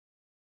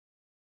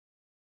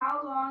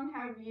How long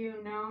have you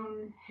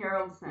known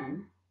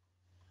Haraldsson?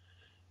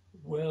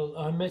 Well,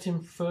 I met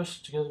him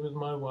first together with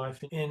my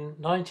wife in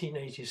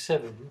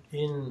 1987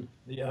 in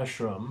the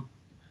ashram,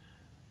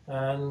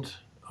 and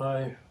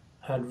I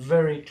had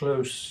very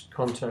close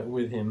contact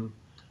with him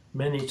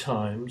many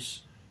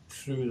times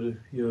through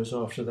the years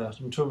after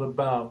that until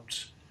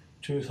about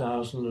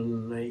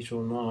 2008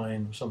 or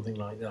 9 or something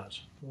like that,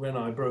 when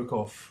I broke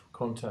off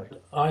contact.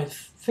 I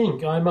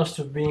think I must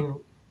have been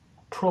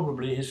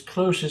probably his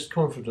closest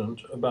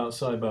confidant about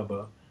Sai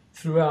Baba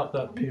throughout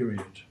that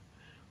period.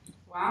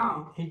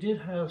 Wow. He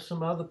did have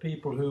some other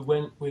people who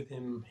went with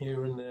him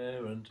here and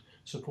there and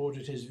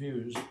supported his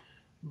views,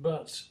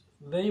 but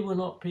they were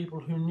not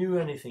people who knew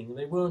anything.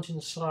 They weren't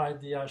inside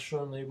the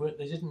ashram.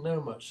 They didn't know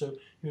much. So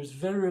he was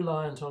very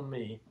reliant on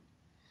me.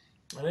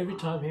 And every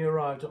time he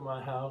arrived at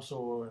my house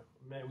or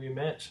we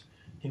met,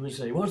 he would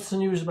say, "What's the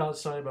news about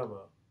Sai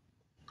Baba?"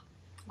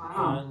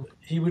 Wow. And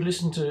he would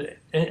listen to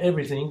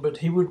everything, but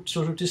he would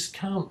sort of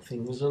discount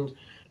things. And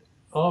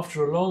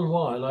after a long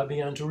while, I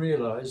began to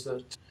realize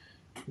that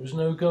there was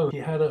no go. He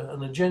had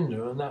an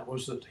agenda, and that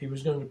was that he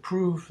was going to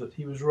prove that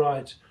he was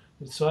right,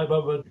 that Sai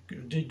Baba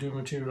did do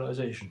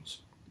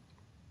materializations,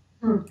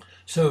 Hmm.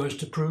 so as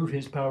to prove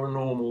his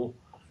paranormal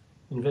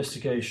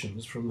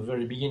investigations from the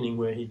very beginning,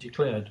 where he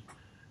declared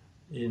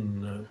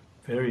in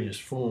various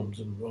forms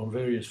and on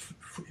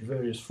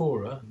various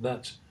fora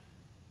that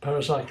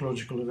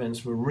parapsychological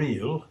events were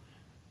real,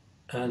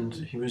 and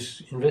he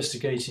was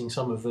investigating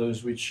some of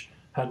those which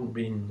hadn't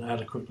been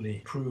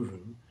adequately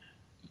proven.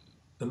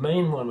 The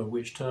main one of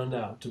which turned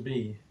out to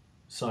be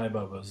Sai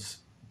Baba's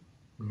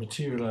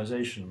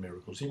materialization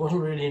miracles. He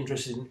wasn't really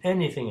interested in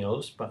anything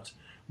else but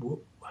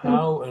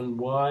how and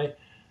why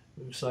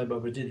Sai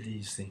Baba did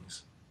these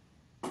things.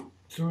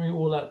 During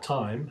all that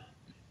time,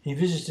 he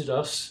visited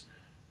us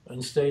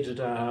and stayed at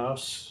our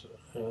house,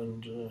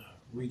 and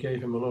we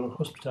gave him a lot of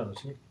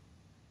hospitality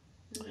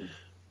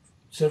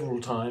several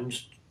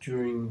times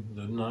during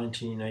the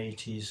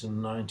 1980s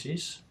and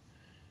 90s,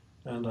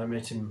 and I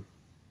met him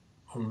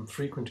on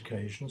frequent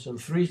occasions, and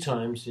 3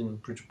 times in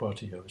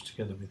Priddy I was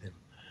together with him.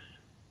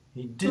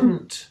 He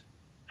didn't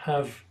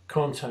have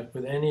contact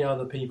with any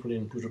other people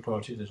in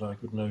Priddy that I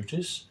could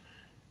notice,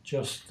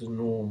 just the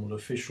normal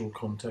official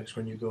contacts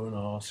when you go and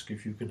ask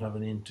if you can have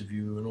an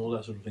interview and all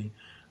that sort of thing,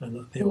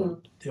 and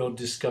the odd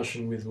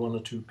discussion with 1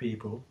 or 2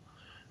 people.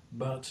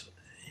 But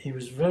he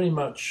was very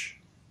much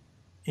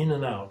in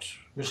and out,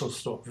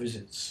 whistle-stop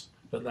visits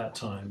at that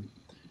time.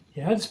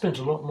 He had spent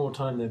a lot more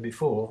time there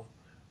before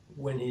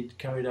when he'd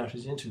carried out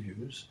his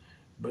interviews,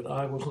 but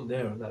I wasn't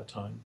there at that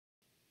time.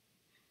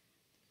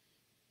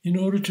 In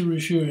order to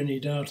reassure any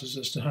doubters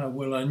as to how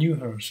well I knew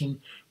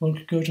Harrison, one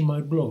could go to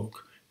my blog,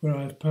 where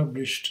I've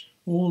published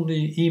all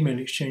the email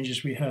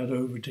exchanges we had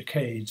over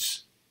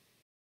decades.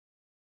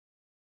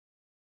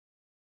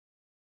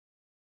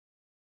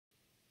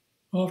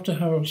 After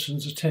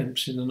Haraldson's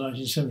attempts in the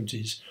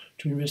 1970s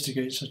to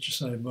investigate such a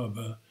Sai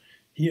Baba,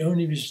 he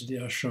only visited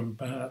the ashram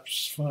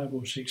perhaps 5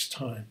 or 6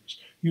 times,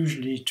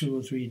 usually 2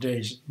 or 3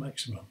 days at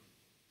maximum.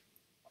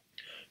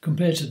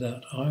 Compared to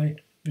that, I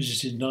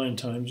visited 9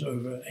 times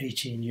over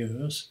 18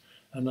 years,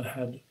 and I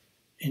had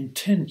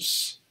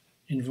intense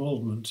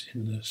involvement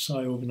in the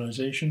Sai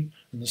organization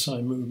and the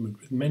Sai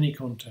movement with many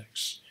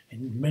contacts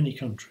in many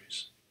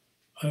countries.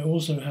 I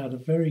also had a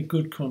very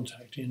good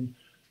contact in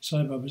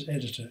Sai Baba's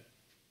editor,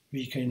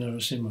 V.K.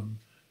 Narasimhan,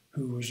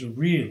 who was a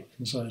real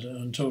insider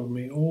and told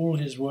me all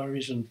his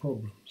worries and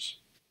problems.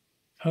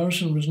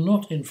 Harrison was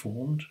not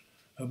informed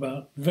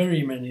about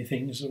very many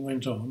things that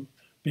went on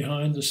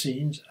behind the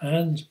scenes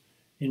and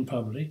in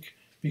public,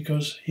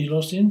 because he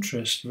lost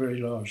interest very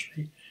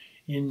largely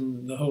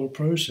in the whole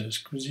process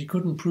because he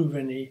couldn't prove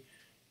any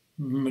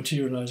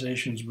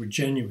materializations were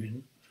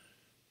genuine.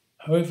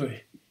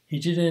 However, he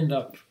did end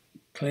up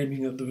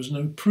claiming that there was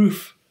no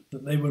proof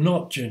that they were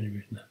not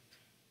genuine.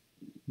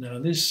 Now,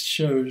 this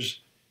shows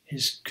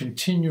his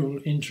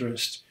continual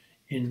interest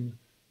in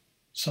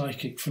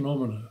psychic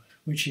phenomena,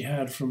 which he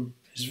had from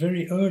his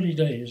very early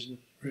days at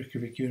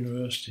Reykjavik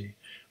University,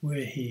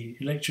 where he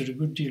lectured a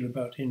good deal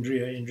about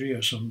Indriya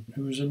Indriyason,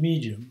 who was a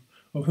medium,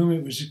 of whom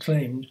it was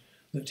claimed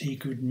that he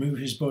could move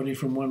his body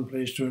from one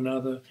place to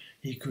another,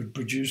 he could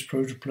produce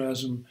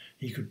protoplasm,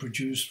 he could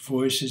produce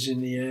voices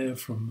in the air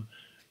from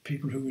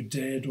people who were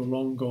dead or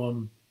long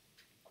gone,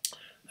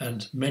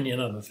 and many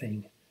another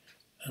thing.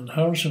 And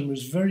Haraldsson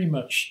was very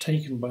much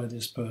taken by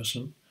this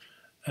person,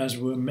 as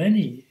were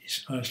many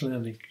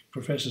Icelandic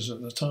professors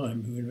at the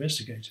time who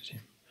investigated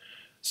him.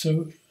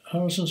 So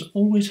Haraldsson's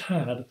always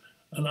had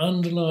an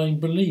underlying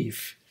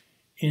belief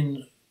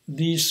in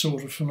these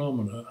sort of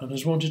phenomena and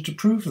has wanted to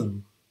prove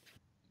them.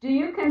 Do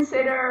you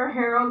consider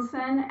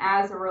Haraldsson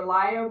as a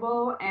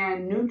reliable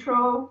and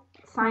neutral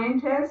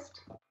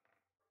scientist?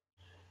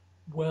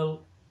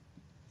 Well,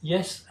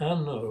 yes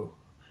and no.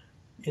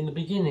 In the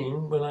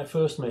beginning, when I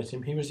first met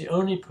him, he was the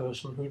only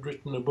person who'd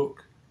written a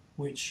book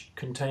which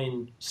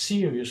contained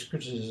serious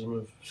criticism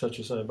of such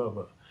a Sai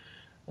Baba.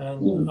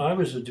 And I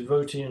was a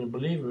devotee and a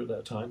believer at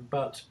that time,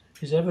 but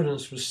his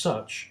evidence was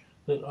such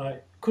that I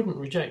couldn't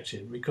reject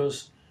it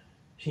because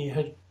he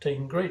had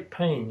taken great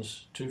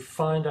pains to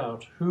find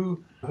out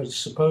who had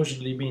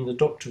supposedly been the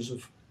doctors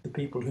of the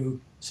people who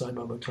Sai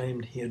Baba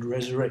claimed he had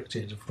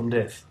resurrected from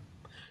death.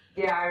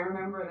 Yeah, I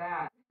remember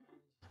that.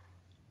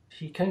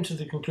 He came to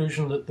the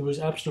conclusion that there was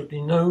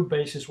absolutely no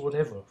basis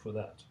whatever for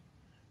that.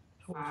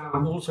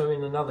 Wow. Also,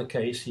 in another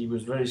case, he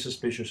was very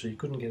suspicious, so he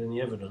couldn't get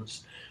any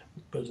evidence,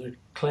 but the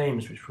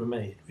claims which were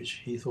made,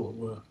 which he thought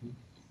were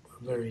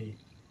very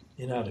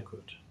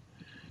inadequate.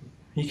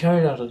 He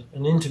carried out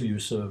an interview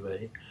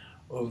survey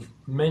of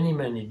many,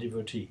 many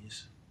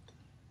devotees,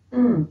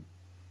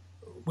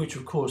 which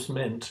of course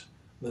meant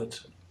that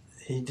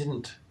he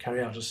didn't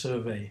carry out a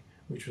survey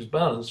which was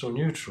balanced or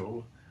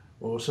neutral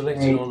or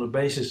selected on the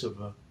basis of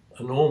a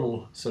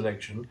normal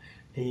selection.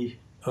 He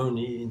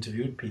only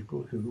interviewed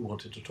people who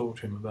wanted to talk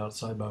to him about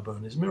Sai Baba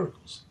and his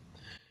miracles.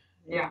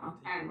 Yeah,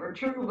 and we're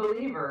true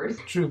believers.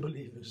 True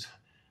believers.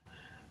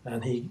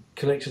 And he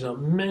collected up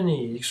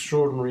many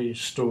extraordinary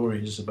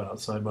stories about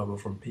Sai Baba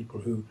from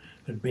people who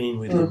had been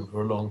with him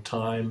for a long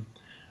time.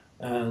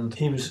 And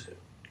he was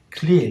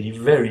clearly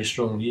very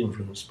strongly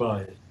influenced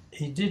by it.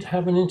 He did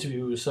have an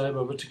interview with Sai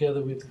Baba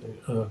together with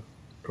a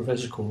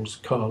professor called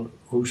Carl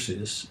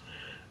Usis,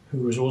 who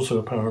was also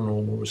a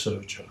paranormal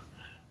researcher.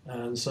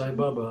 And Sai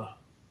Baba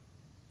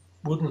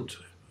wouldn't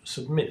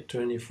submit to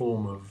any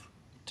form of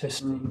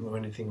testing or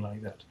anything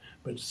like that.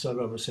 But Sai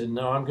Baba said,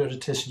 "No, I'm going to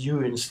test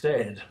you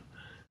instead."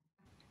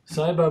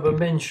 Sai Baba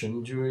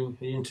mentioned during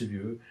the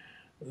interview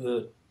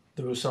that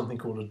there was something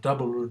called a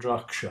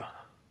double-rudraksha.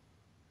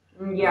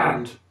 Yeah.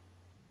 And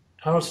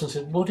Haraldsson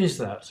said, "What is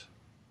that?"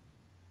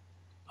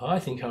 I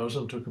think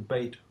Haraldsson took a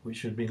bait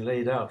which had been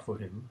laid out for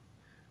him.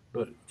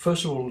 But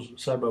first of all,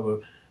 Sai Baba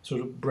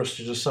sort of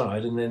brushed it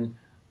aside, and then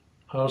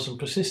Haraldsson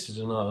persisted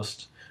and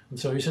asked. And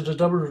so he said, "A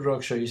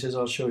double-rudraksha." He says,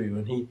 "I'll show you."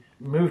 And he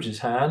moved his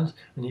hand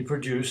and he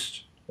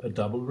produced a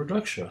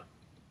double-rudraksha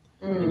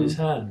in his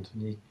hand.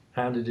 And he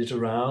handed it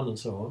around and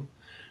so on.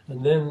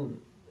 And then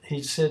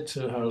he said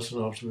to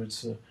Haraldsson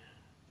afterwards,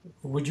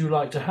 "Would you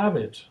like to have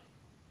it?"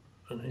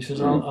 And he says,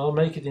 I'll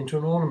make it into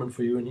an ornament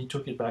for you." And he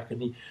took it back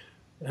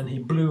and he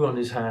blew on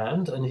his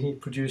hand and he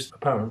produced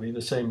apparently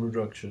the same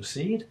rudraksha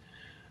seed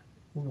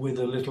with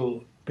a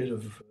little bit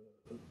of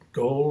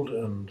gold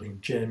and a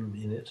gem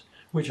in it,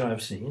 which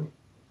I've seen.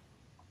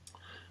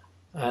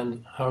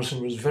 And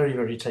Haraldsson was very,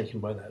 very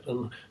taken by that.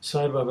 And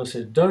Sai Baba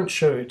said, "Don't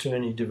show it to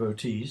any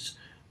devotees.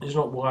 It's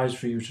not wise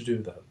for you to do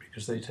that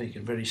because they take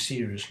it very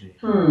seriously."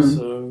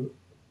 So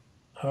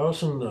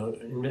Haraldsson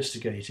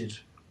investigated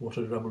what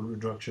a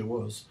double-rudraksha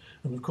was.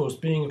 And of course,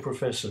 being a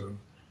professor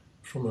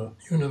from a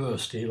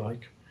university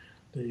like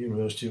the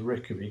University of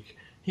Reykjavik,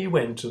 he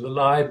went to the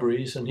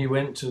libraries and he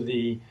went to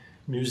the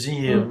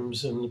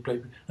museums and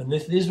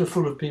these were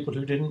full of people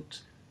who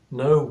didn't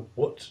know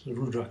what the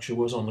rudraksha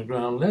was on the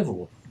ground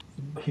level.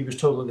 He was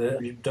told that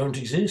they don't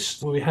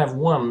exist. Well, we have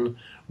one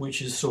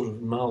which is sort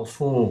of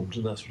malformed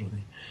and that sort of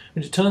thing.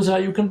 But it turns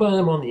out you can buy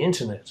them on the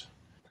internet.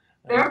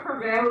 They're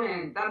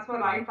prevalent. That's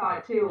what I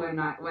thought too when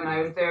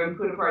I was there in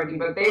Priddy,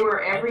 but they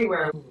were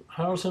everywhere.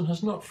 Haraldsson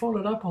has not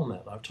followed up on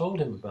that. I've told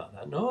him about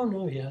that.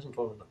 No, he hasn't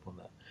followed up on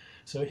that.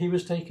 So he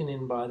was taken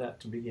in by that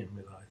to begin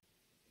with.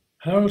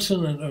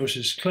 Haraldsson and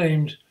Usis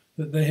claimed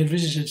that they had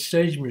visited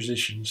stage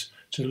musicians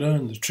to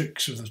learn the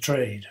tricks of the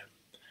trade.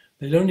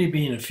 They'd only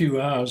been a few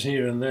hours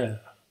here and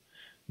there.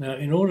 Now,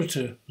 in order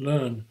to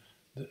learn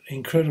the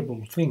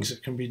incredible things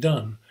that can be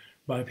done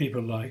by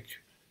people like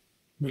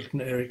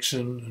Milton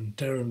Erickson and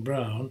Darren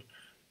Brown,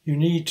 you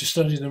need to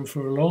study them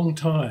for a long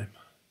time.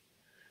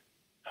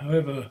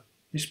 However,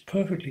 it's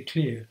perfectly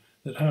clear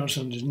that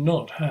Haraldsson did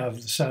not have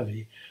the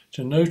savvy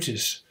to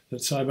notice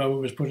that Sai Baba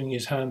was putting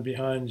his hand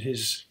behind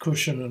his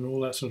cushion and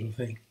all that sort of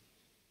thing.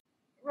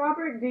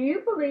 Robert, do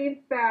you believe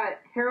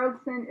that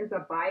Haraldsson is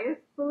a biased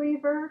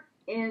believer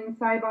in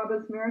Sai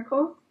Baba's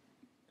miracles?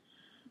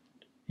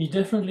 He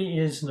definitely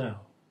is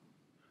now.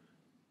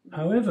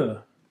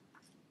 However,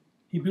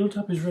 he built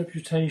up his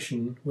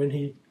reputation when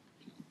he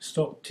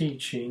stopped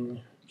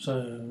teaching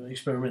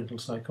experimental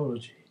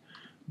psychology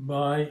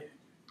by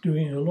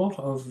doing a lot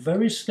of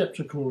very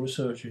skeptical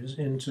researches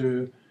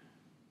into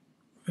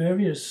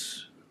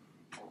various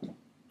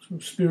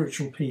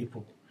spiritual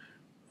people,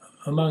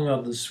 among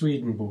others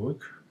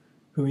Swedenborg,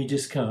 who he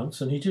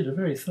discounts, and he did a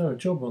very thorough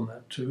job on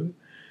that too,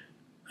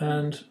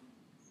 and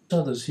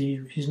others.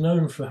 He's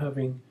known for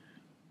having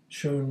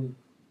shown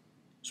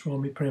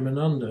Swami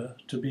Premananda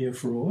to be a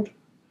fraud,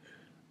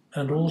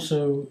 and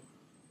also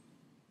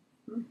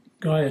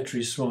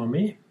Gayatri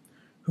Swami,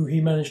 who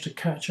he managed to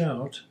catch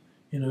out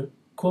in a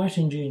quite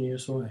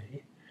ingenious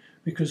way,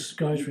 because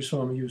Gayatri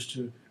Swami used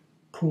to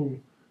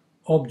pull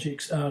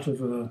objects out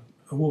of a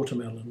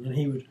watermelon, and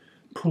he would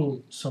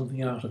pull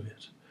something out of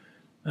it.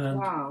 And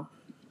wow.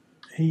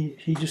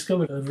 He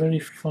discovered a very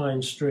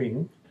fine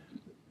string.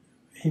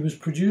 He was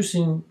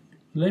producing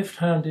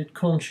left-handed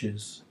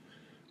conches,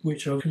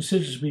 which are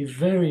considered to be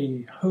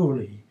very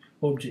holy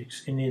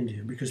objects in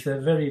India because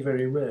they're very,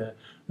 very rare.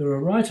 There are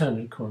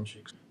right-handed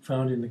conches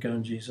found in the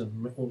Ganges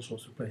and all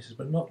sorts of places,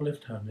 but not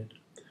left-handed.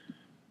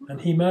 And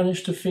he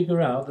managed to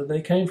figure out that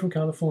they came from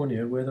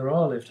California, where there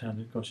are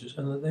left-handed consciousness,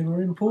 and that they were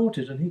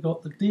imported, and he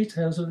got the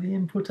details of the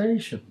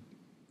importation.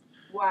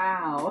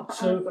 Wow,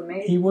 So that's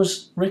amazing. he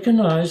was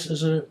recognized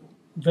as a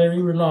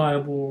very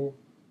reliable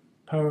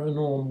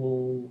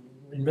paranormal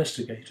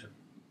investigator.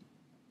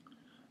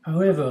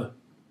 However,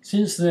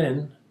 since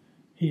then,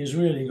 he has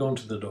really gone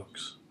to the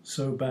dogs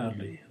so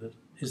badly that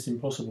it's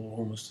impossible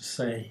almost to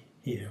say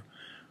here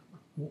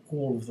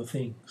all of the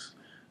things.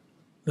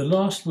 The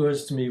last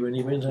words to me when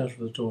he went out of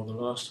the door the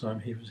last time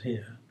he was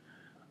here,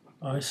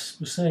 I was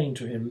saying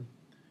to him,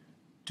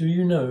 do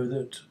you know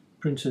that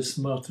Princess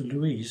Martha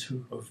Louise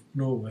of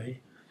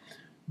Norway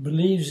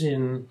believes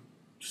in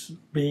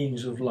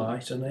beings of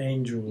light and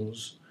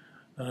angels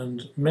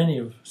and many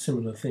of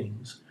similar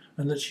things,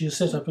 and that she has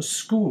set up a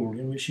school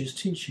in which she's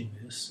teaching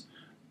this,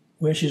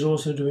 where she's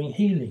also doing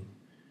healing.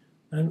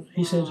 And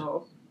he said,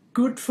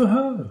 good for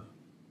her.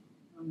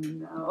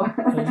 No.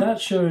 And that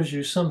shows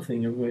you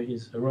something of where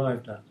he's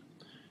arrived at.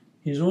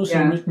 He's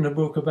also written a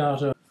book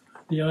about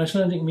the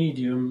Icelandic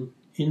medium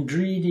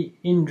Indriði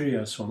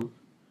Indriðason,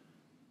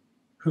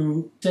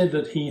 who said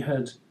that he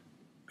had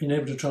been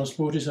able to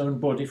transport his own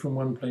body from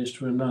one place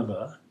to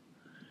another.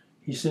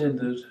 He said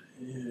that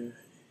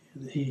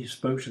he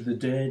spoke to the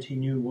dead, he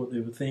knew what they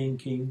were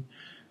thinking.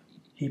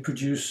 He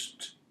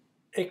produced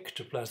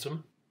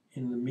ectoplasm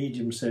in the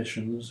medium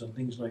sessions and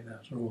things like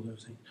that, and all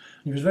those things.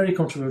 And he was a very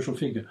controversial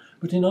figure.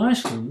 But in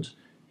Iceland,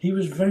 he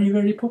was very,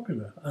 very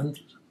popular, and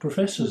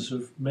professors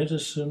of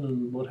medicine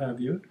and what have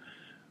you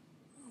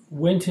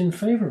went in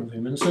favour of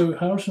him. And so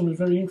Haraldsson was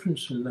very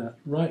influential in that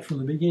right from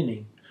the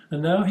beginning.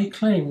 And now he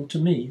claimed to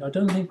me, I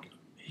don't think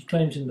he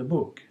claims in the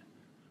book,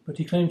 but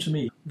he claimed to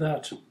me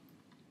that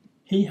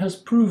he has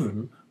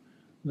proven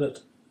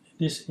that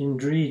this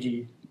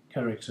Indriði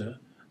character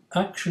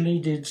actually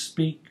did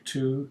speak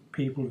to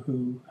people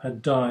who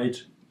had died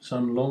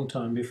some long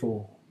time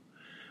before.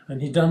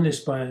 And he'd done this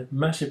by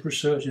massive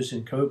researches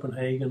in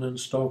Copenhagen and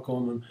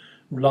Stockholm and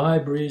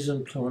libraries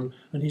and so on,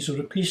 and he sort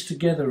of pieced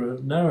together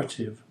a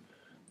narrative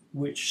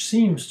which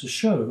seems to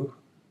show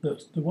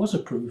that there was a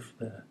proof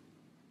there.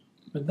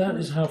 But that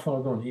is how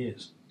far gone he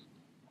is.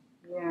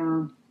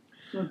 Yeah.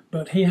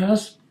 But he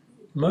has,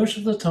 most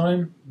of the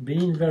time,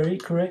 been very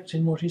correct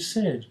in what he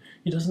said.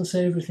 He doesn't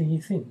say everything he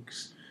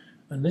thinks.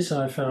 And this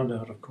I found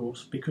out, of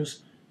course,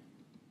 because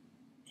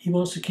he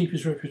wants to keep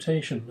his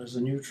reputation as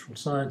a neutral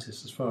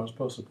scientist as far as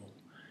possible.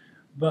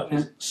 But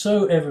it's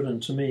so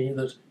evident to me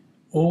that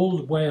all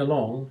the way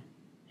along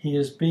he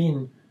has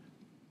been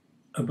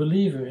a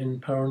believer in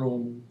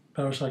paranormal,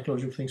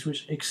 parapsychological things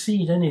which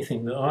exceed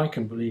anything that I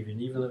can believe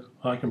in, even though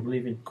I can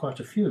believe in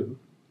quite a few.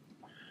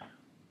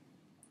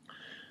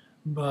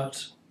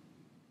 But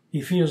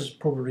he feels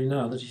probably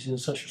now that he's in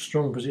such a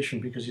strong position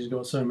because he's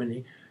got so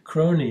many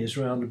cronies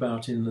round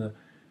about in the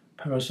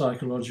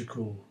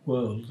parapsychological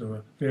world. There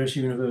are various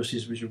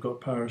universities which have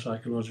got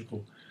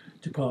parapsychological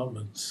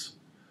departments,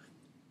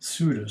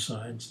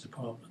 pseudoscience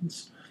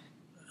departments,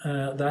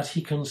 that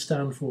he can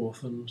stand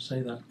forth and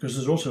say that, because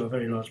there's also a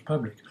very large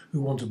public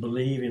who want to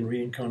believe in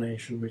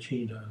reincarnation, which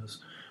he does,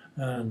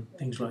 and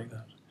things like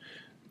that.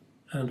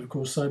 And of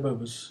course Sai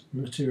Baba's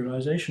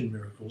materialization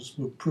miracles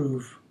will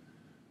prove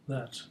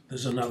that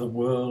there's another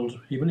world.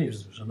 He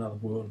believes there's another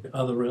world,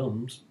 other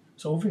realms.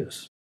 It's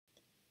obvious.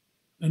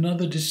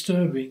 Another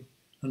disturbing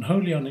and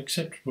wholly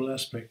unacceptable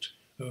aspect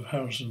of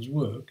Haraldsson's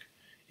work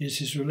is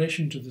his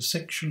relation to the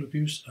sexual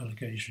abuse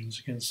allegations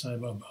against Sai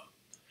Baba.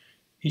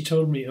 He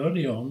told me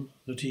early on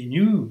that he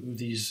knew of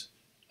these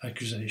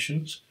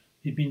accusations.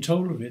 He'd been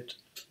told of it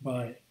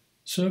by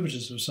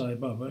servitors of Sai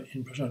Baba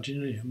in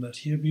Prasanthi that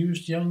he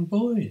abused young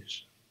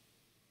boys.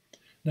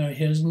 Now,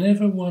 he has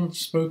never once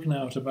spoken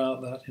out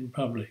about that in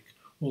public,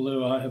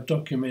 although I have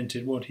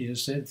documented what he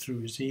has said through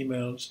his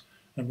emails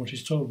and what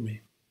he's told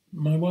me.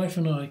 My wife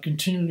and I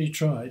continually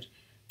tried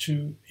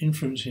to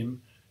influence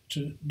him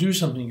to do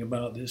something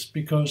about this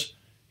because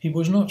he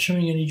was not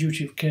showing any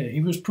duty of care. He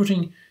was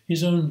putting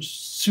his own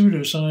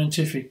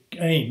pseudo-scientific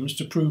aims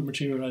to prove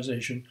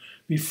materialization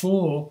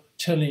before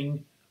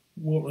telling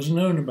what was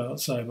known about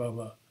Sai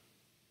Baba.